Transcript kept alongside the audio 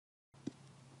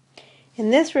In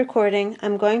this recording,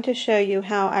 I'm going to show you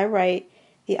how I write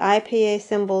the IPA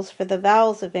symbols for the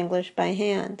vowels of English by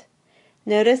hand.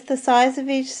 Notice the size of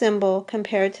each symbol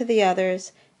compared to the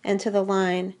others and to the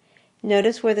line.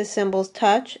 Notice where the symbols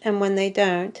touch and when they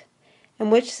don't,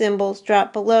 and which symbols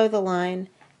drop below the line,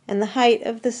 and the height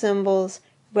of the symbols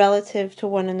relative to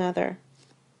one another.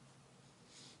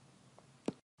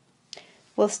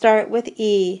 We'll start with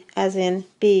E, as in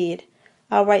bead.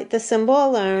 I'll write the symbol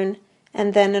alone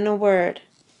and then in a word,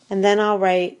 and then I'll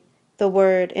write the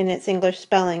word in its English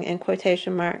spelling in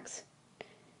quotation marks.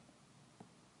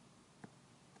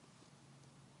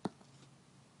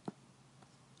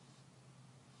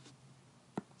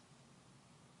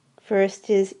 First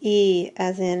is E,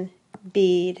 as in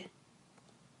bead.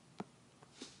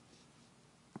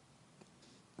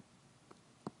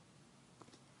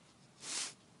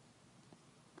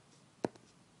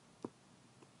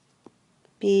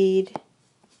 Bead.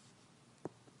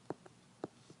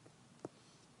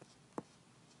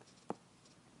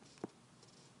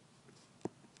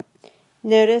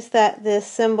 Notice that this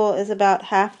symbol is about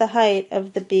half the height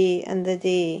of the B and the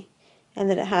D,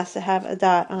 and that it has to have a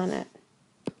dot on it.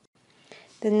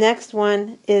 The next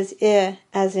one is I,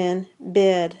 as in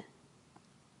bid.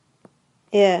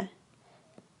 I.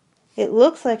 It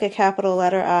looks like a capital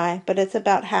letter I, but it's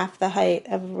about half the height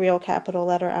of a real capital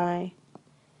letter I.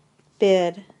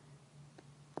 Bid.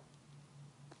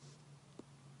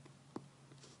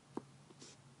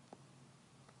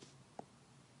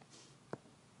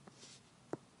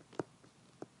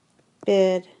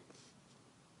 Bid.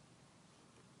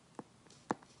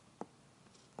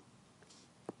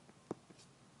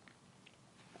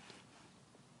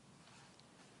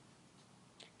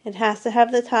 It has to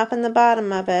have the top and the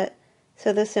bottom of it,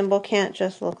 so the symbol can't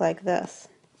just look like this.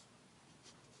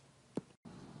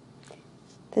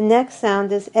 The next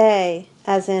sound is A,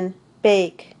 as in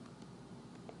bake.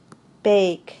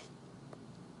 Bake.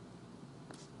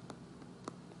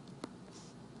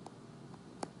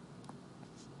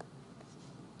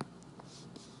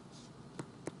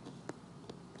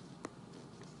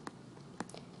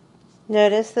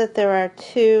 Notice that there are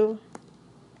two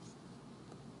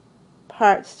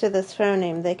parts to this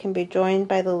phoneme. They can be joined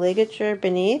by the ligature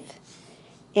beneath,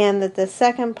 and that the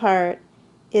second part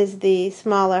is the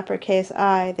small uppercase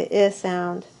I, the I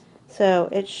sound. So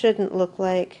it shouldn't look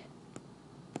like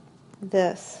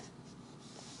this.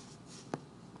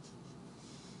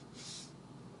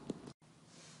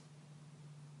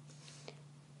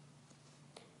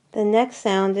 The next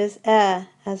sound is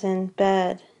as in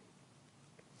bed.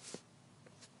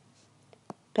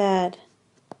 Bed.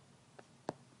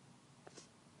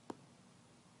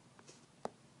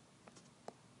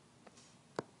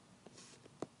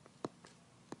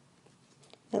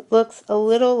 It looks a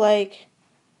little like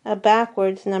a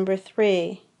backwards number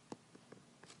 3,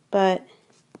 but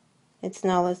it's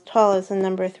not as tall as a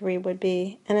number 3 would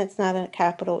be, and it's not a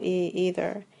capital E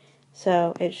either.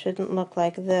 So it shouldn't look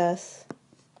like this,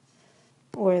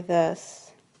 or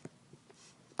this,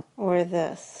 or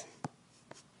this.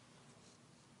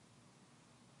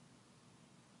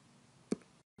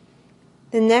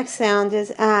 The next sound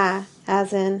is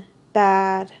as in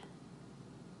bad.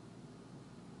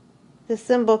 The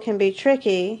symbol can be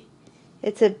tricky.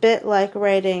 It's a bit like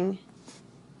writing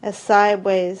a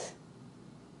sideways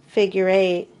figure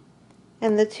 8,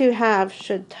 and the two halves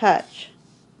should touch.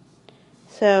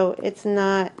 So it's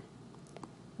not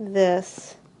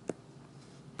this,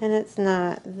 and it's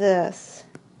not this.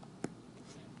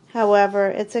 However,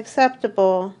 it's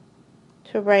acceptable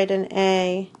to write an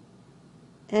A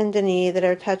and an E that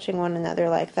are touching one another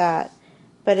like that.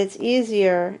 But it's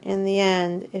easier in the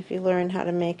end if you learn how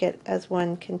to make it as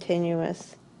one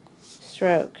continuous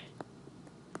stroke.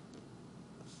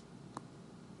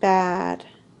 Bad.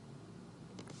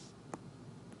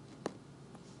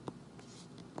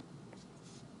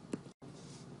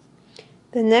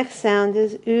 The next sound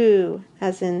is oo,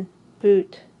 as in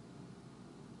boot.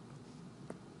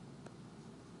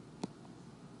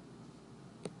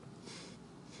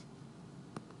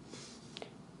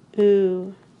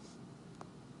 Ooh.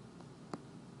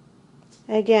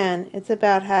 Again, it's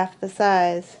about half the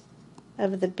size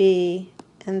of the B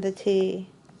and the T.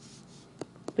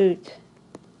 Boot.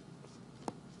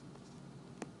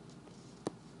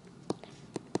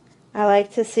 I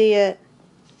like to see it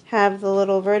have the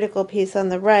little vertical piece on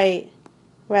the right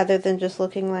rather than just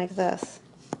looking like this.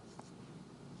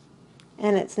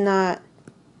 And it's not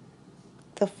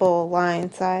the full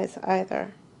line size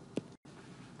either.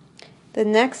 The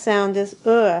next sound is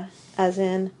as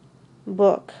in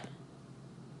book.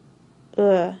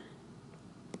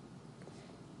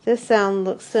 This sound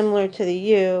looks similar to the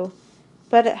U,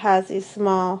 but it has these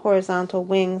small horizontal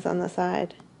wings on the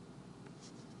side.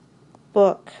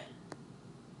 Book.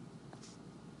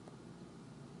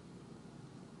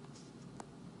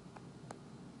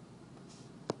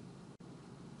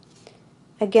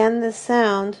 Again, this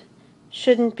sound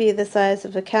shouldn't be the size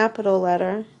of a capital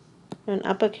letter or an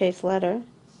uppercase letter.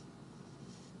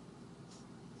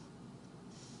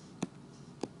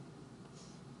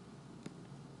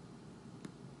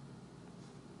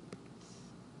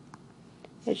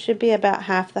 It should be about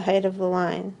half the height of the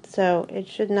line, so it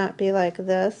should not be like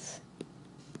this.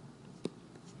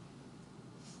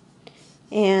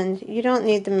 And you don't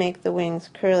need to make the wings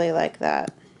curly like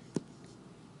that.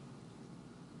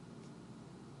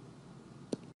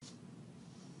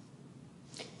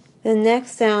 The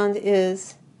next sound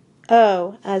is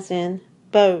O, as in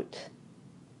boat.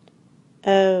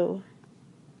 O.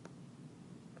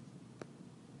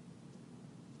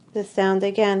 This sound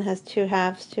again has two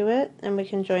halves to it, and we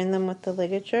can join them with the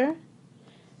ligature.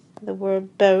 The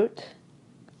word boat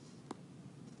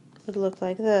would look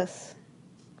like this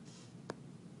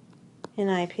in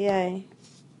IPA.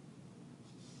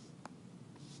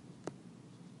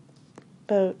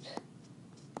 Boat.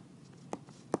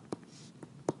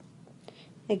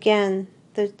 Again,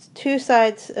 the two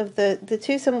sides of the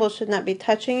two symbols should not be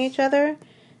touching each other,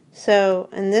 so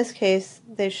in this case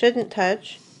they shouldn't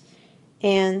touch,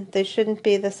 and they shouldn't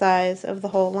be the size of the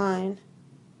whole line.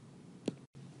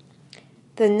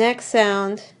 The next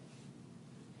sound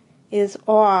is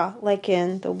aw, like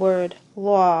in the word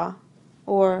law,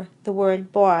 or the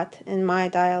word bought in my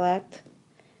dialect.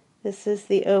 This is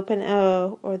the open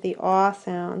O, or the aw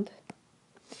sound.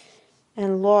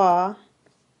 And law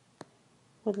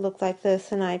would look like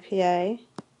this in IPA.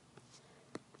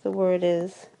 The word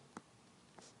is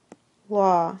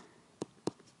law.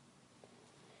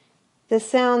 This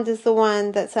sound is the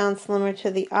one that sounds similar to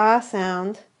the ah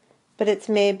sound, but it's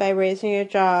made by raising your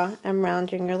jaw and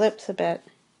rounding your lips a bit.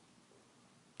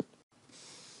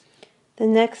 The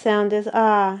next sound is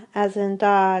ah, as in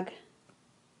dog.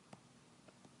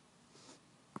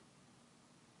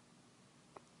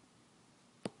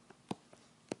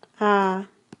 Ah.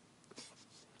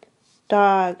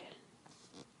 Dog.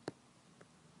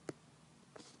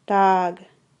 Dog.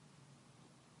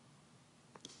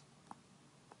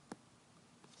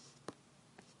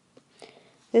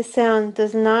 This sound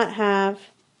does not have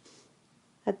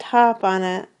a top on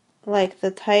it like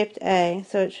the typed A,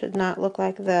 so it should not look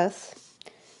like this.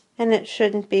 And it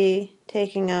shouldn't be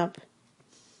taking up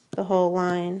the whole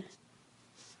line.